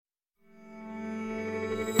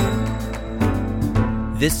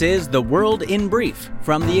This is The World in Brief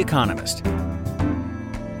from The Economist.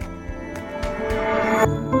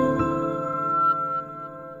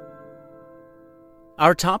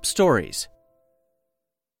 Our top stories.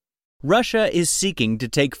 Russia is seeking to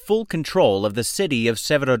take full control of the city of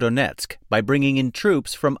Severodonetsk by bringing in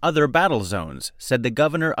troops from other battle zones, said the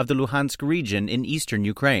governor of the Luhansk region in eastern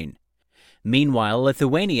Ukraine. Meanwhile,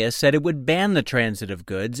 Lithuania said it would ban the transit of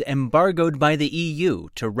goods embargoed by the EU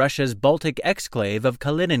to Russia's Baltic exclave of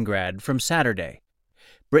Kaliningrad from Saturday.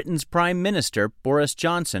 Britain's Prime Minister, Boris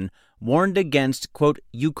Johnson, warned against, quote,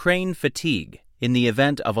 Ukraine fatigue in the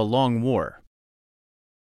event of a long war.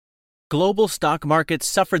 Global stock markets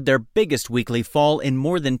suffered their biggest weekly fall in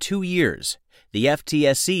more than 2 years. The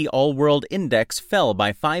FTSE All-World Index fell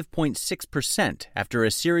by 5.6% after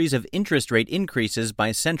a series of interest rate increases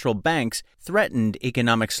by central banks threatened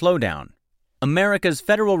economic slowdown. America's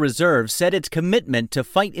Federal Reserve said its commitment to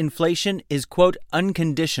fight inflation is, quote,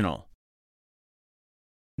 unconditional.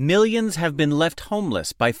 Millions have been left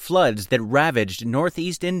homeless by floods that ravaged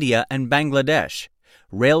northeast India and Bangladesh.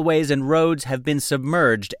 Railways and roads have been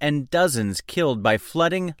submerged and dozens killed by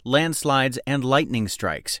flooding, landslides, and lightning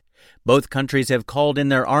strikes. Both countries have called in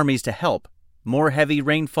their armies to help. More heavy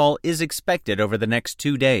rainfall is expected over the next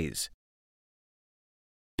 2 days.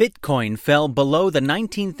 Bitcoin fell below the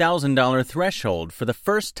 $19,000 threshold for the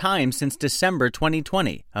first time since December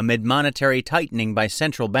 2020, amid monetary tightening by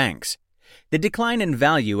central banks. The decline in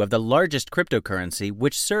value of the largest cryptocurrency,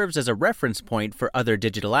 which serves as a reference point for other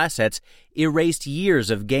digital assets, erased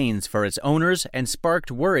years of gains for its owners and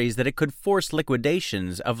sparked worries that it could force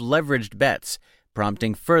liquidations of leveraged bets,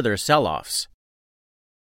 prompting further sell-offs.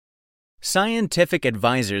 Scientific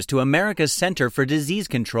advisors to America's Center for Disease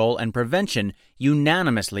Control and Prevention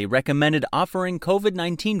unanimously recommended offering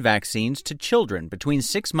COVID-19 vaccines to children between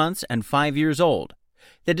 6 months and 5 years old.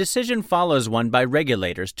 The decision follows one by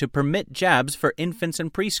regulators to permit jabs for infants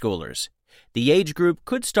and preschoolers. The age group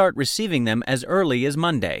could start receiving them as early as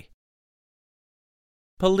Monday.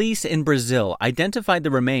 Police in Brazil identified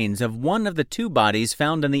the remains of one of the 2 bodies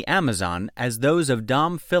found in the Amazon as those of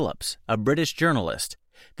Dom Phillips, a British journalist.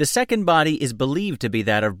 The second body is believed to be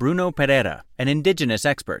that of Bruno Pereira, an indigenous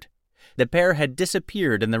expert. The pair had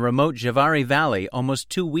disappeared in the remote Javari Valley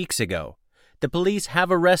almost 2 weeks ago. The police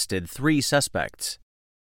have arrested 3 suspects.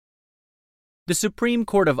 The Supreme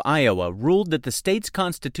Court of Iowa ruled that the state's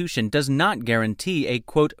constitution does not guarantee a,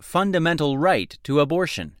 quote, fundamental right to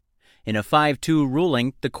abortion. In a 5-2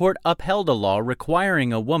 ruling, the court upheld a law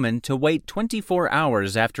requiring a woman to wait 24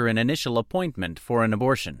 hours after an initial appointment for an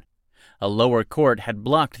abortion. A lower court had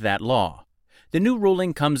blocked that law. The new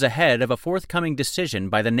ruling comes ahead of a forthcoming decision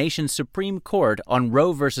by the nation's Supreme Court on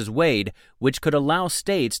Roe v. Wade, which could allow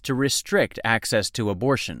states to restrict access to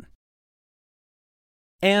abortion.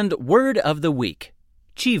 And word of the week,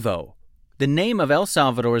 Chivo, the name of El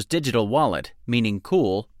Salvador's digital wallet, meaning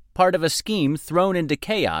cool, part of a scheme thrown into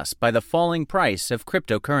chaos by the falling price of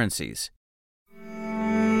cryptocurrencies.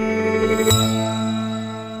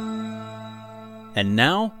 And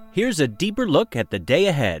now, here's a deeper look at the day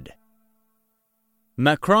ahead.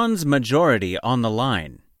 Macron's majority on the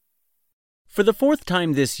line. For the 4th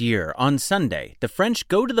time this year, on Sunday, the French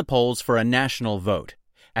go to the polls for a national vote.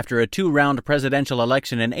 After a 2-round presidential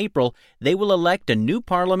election in April, they will elect a new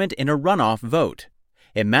parliament in a runoff vote.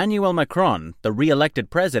 Emmanuel Macron, the re-elected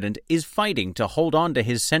president, is fighting to hold on to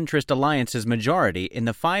his centrist alliance's majority in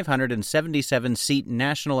the 577-seat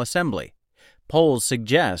National Assembly. Polls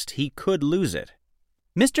suggest he could lose it.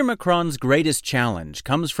 Mr. Macron's greatest challenge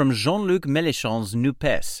comes from Jean-Luc Mélenchon's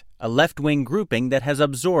NUPES, a left-wing grouping that has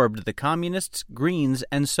absorbed the Communists, Greens,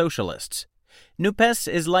 and Socialists. NUPES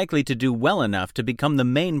is likely to do well enough to become the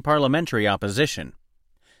main parliamentary opposition.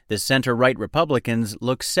 The center-right Republicans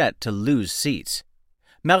look set to lose seats.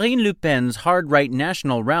 Marine Le Pen's hard-right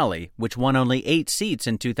National Rally, which won only 8 seats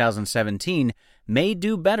in 2017, may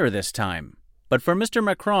do better this time. But for Mr.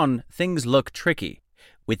 Macron, things look tricky.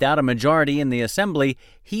 Without a majority in the Assembly,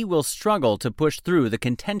 he will struggle to push through the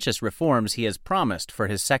contentious reforms he has promised for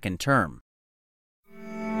his second term.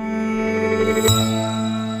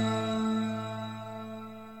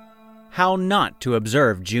 How not to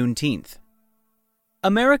observe Juneteenth.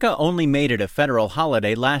 America only made it a federal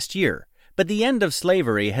holiday last year, but the end of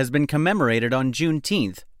slavery has been commemorated on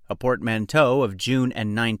Juneteenth, a portmanteau of June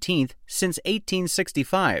and 19th, since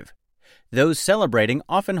 1865. Those celebrating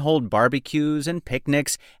often hold barbecues and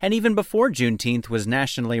picnics, and even before Juneteenth was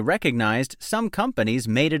nationally recognized, some companies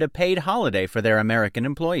made it a paid holiday for their American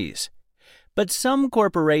employees. But some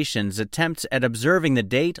corporations' attempts at observing the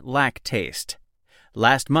date lack taste.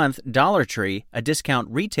 Last month, Dollar Tree, a discount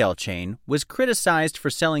retail chain, was criticized for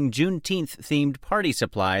selling Juneteenth-themed party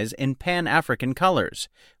supplies in Pan-African colors,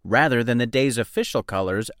 rather than the day's official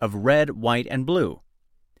colors of red, white, and blue.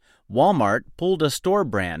 Walmart pulled a store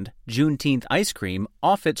brand, Juneteenth ice cream,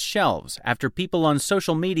 off its shelves after people on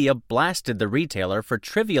social media blasted the retailer for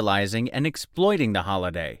trivializing and exploiting the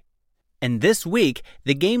holiday. And this week,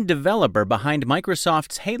 the game developer behind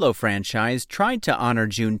Microsoft's Halo franchise tried to honor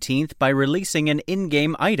Juneteenth by releasing an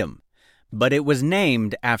in-game item, but it was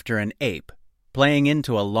named after an ape, playing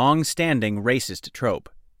into a long-standing racist trope.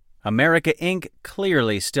 America Inc.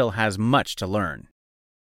 clearly still has much to learn.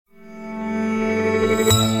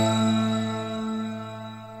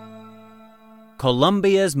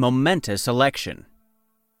 Colombia's momentous election.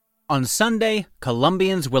 On Sunday,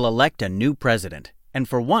 Colombians will elect a new president, and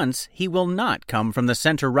for once, he will not come from the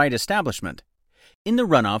center-right establishment. In the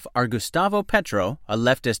runoff are Gustavo Petro, a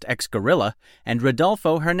leftist ex-guerrilla, and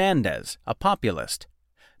Rodolfo Hernandez, a populist.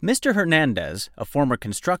 Mr. Hernandez, a former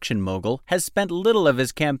construction mogul, has spent little of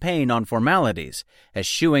his campaign on formalities,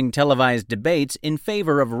 eschewing televised debates in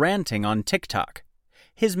favor of ranting on TikTok.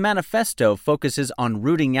 His manifesto focuses on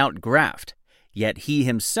rooting out graft, yet he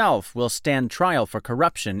himself will stand trial for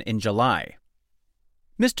corruption in July.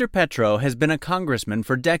 Mr. Petro has been a congressman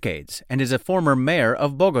for decades and is a former mayor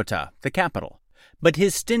of Bogota, the capital. But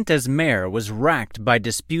his stint as mayor was racked by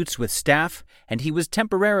disputes with staff, and he was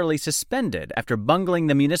temporarily suspended after bungling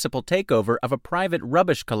the municipal takeover of a private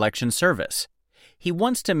rubbish collection service. He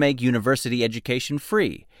wants to make university education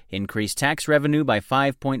free, increase tax revenue by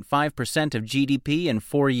 5.5% of GDP in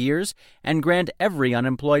 4 years, and grant every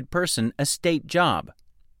unemployed person a state job.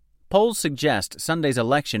 Polls suggest Sunday's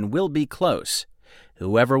election will be close.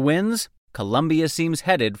 Whoever wins, Colombia seems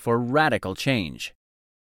headed for radical change.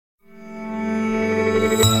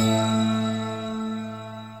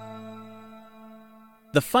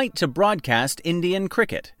 The fight to broadcast Indian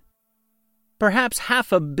cricket. Perhaps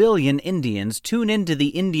 500 million Indians tune into the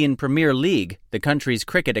Indian Premier League, the country's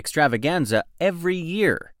cricket extravaganza, every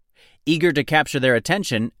year. Eager to capture their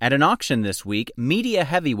attention, at an auction this week, media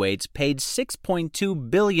heavyweights paid $6.2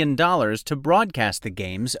 billion to broadcast the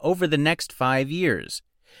games over the next 5 years.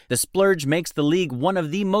 The splurge makes the league one of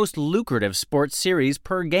the most lucrative sports series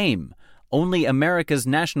per game. Only America's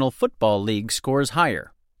National Football League scores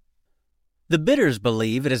higher. The bidders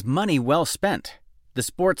believe it is money well spent. The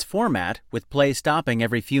sports format, with play stopping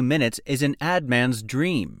every few minutes, is an ad man's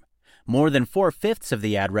dream. More than 4/5 of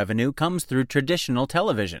the ad revenue comes through traditional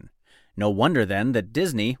television. No wonder, then, that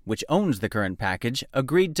Disney, which owns the current package,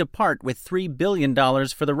 agreed to part with $3 billion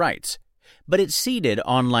for the rights. But it ceded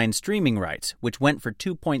online streaming rights, which went for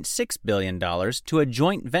 $2.6 billion to a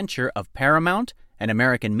joint venture of Paramount, an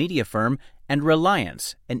American media firm, and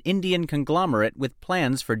Reliance, an Indian conglomerate with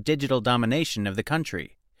plans for digital domination of the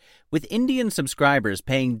country. With Indian subscribers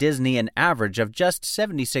paying Disney an average of just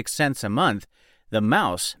 76 cents a month, the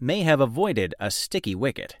mouse may have avoided a sticky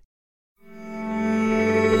wicket.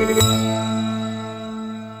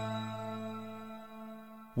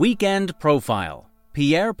 Weekend Profile.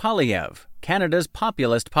 Pierre Poilievre, Canada's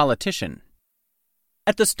populist politician.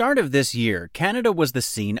 At the start of this year, Canada was the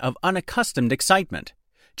scene of unaccustomed excitement.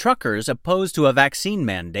 Truckers opposed to a vaccine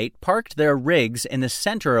mandate parked their rigs in the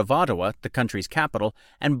center of Ottawa, the country's capital,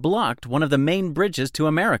 and blocked one of the main bridges to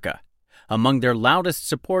America. Among their loudest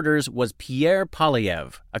supporters was Pierre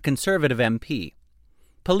Poilievre, a conservative MP.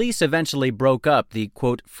 Police eventually broke up the,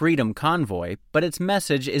 quote, freedom convoy, but its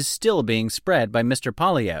message is still being spread by Mr.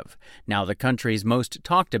 Poilievre, now the country's most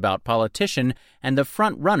talked-about politician and the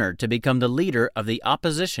front-runner to become the leader of the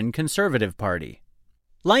opposition Conservative Party.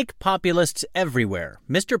 Like populists everywhere,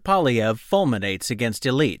 Mr. Poilievre fulminates against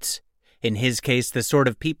elites. In his case, the sort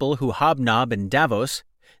of people who hobnob in Davos,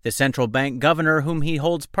 the central bank governor whom he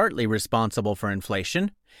holds partly responsible for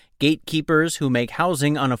inflation, gatekeepers who make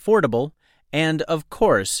housing unaffordable, and, of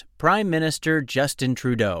course, Prime Minister Justin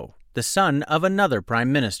Trudeau, the son of another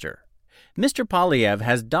prime minister. Mr. Poilievre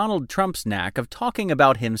has Donald Trump's knack of talking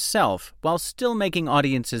about himself while still making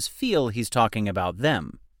audiences feel he's talking about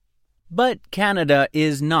them. But Canada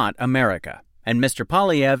is not America, and Mr.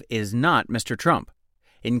 Poilievre is not Mr. Trump.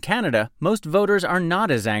 In Canada, most voters are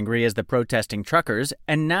not as angry as the protesting truckers,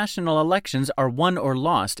 and national elections are won or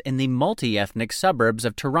lost in the multi-ethnic suburbs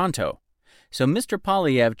of Toronto. So Mr.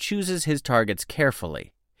 Poilievre chooses his targets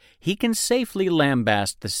carefully. He can safely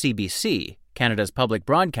lambast the CBC, Canada's public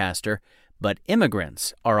broadcaster, but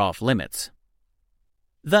immigrants are off limits.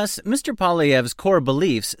 Thus, Mr. Poilievre's core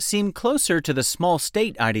beliefs seem closer to the small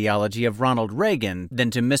state ideology of Ronald Reagan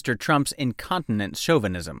than to Mr. Trump's incontinent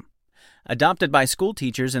chauvinism. Adopted by school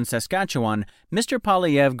teachers in Saskatchewan, Mr.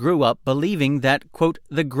 Polyev grew up believing that, quote,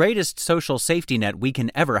 the greatest social safety net we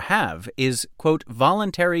can ever have is, quote,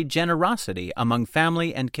 voluntary generosity among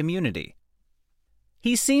family and community.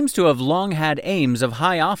 He seems to have long had aims of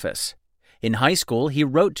high office. In high school, he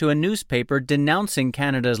wrote to a newspaper denouncing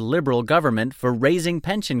Canada's Liberal government for raising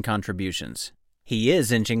pension contributions. He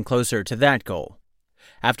is inching closer to that goal.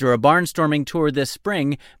 After a barnstorming tour this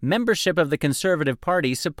spring, membership of the Conservative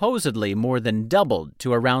Party supposedly more than doubled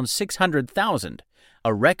to around 600,000,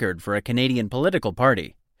 a record for a Canadian political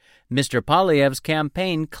party. Mr. Polyev's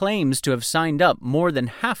campaign claims to have signed up more than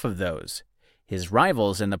half of those. His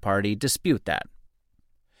rivals in the party dispute that.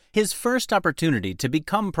 His first opportunity to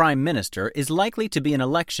become Prime Minister is likely to be an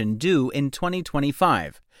election due in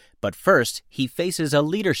 2025. But first, he faces a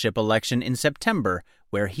leadership election in September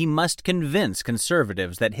where he must convince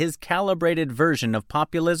Conservatives that his calibrated version of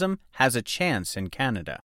populism has a chance in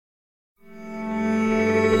Canada.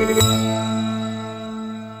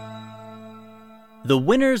 The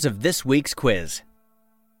winners of this week's quiz.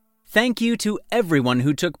 Thank you to everyone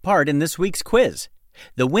who took part in this week's quiz.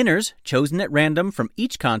 The winners, chosen at random from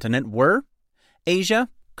each continent, were Asia,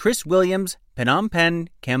 Chris Williams, Phnom Penh,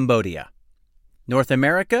 Cambodia. North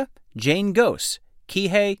America, Jane Gose,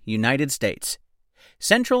 Kihei, United States.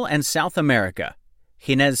 Central and South America,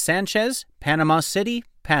 Ginez Sanchez, Panama City,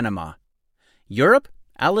 Panama. Europe,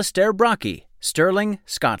 Alistair Brockie, Stirling,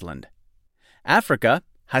 Scotland. Africa,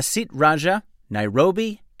 Hasit Raja,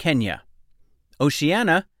 Nairobi, Kenya.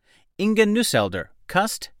 Oceania, Inga Nusselder,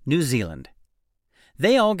 Cust, New Zealand.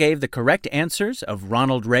 They all gave the correct answers of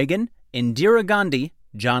Ronald Reagan, Indira Gandhi,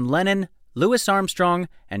 John Lennon, Louis Armstrong,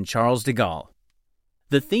 and Charles de Gaulle.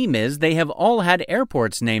 The theme is they have all had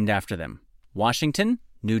airports named after them: Washington,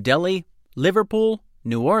 New Delhi, Liverpool,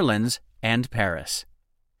 New Orleans, and Paris.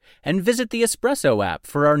 And visit the Espresso app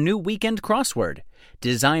for our new weekend crossword,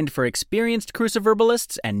 designed for experienced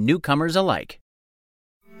cruciverbalists and newcomers alike.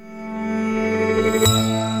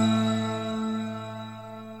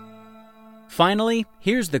 Finally,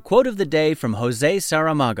 here's the quote of the day from Jose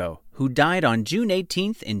Saramago, who died on June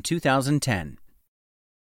 18th in 2010.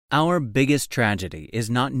 Our biggest tragedy is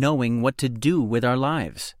not knowing what to do with our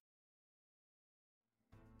lives.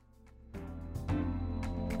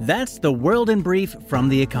 That's The World in Brief from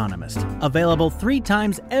The Economist, available 3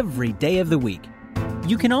 times every day of the week.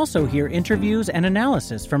 You can also hear interviews and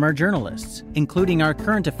analysis from our journalists, including our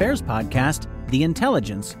current affairs podcast, The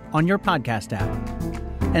Intelligence, on your podcast app.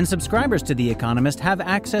 And subscribers to The Economist have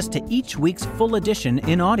access to each week's full edition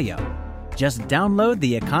in audio. Just download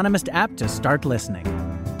The Economist app to start listening.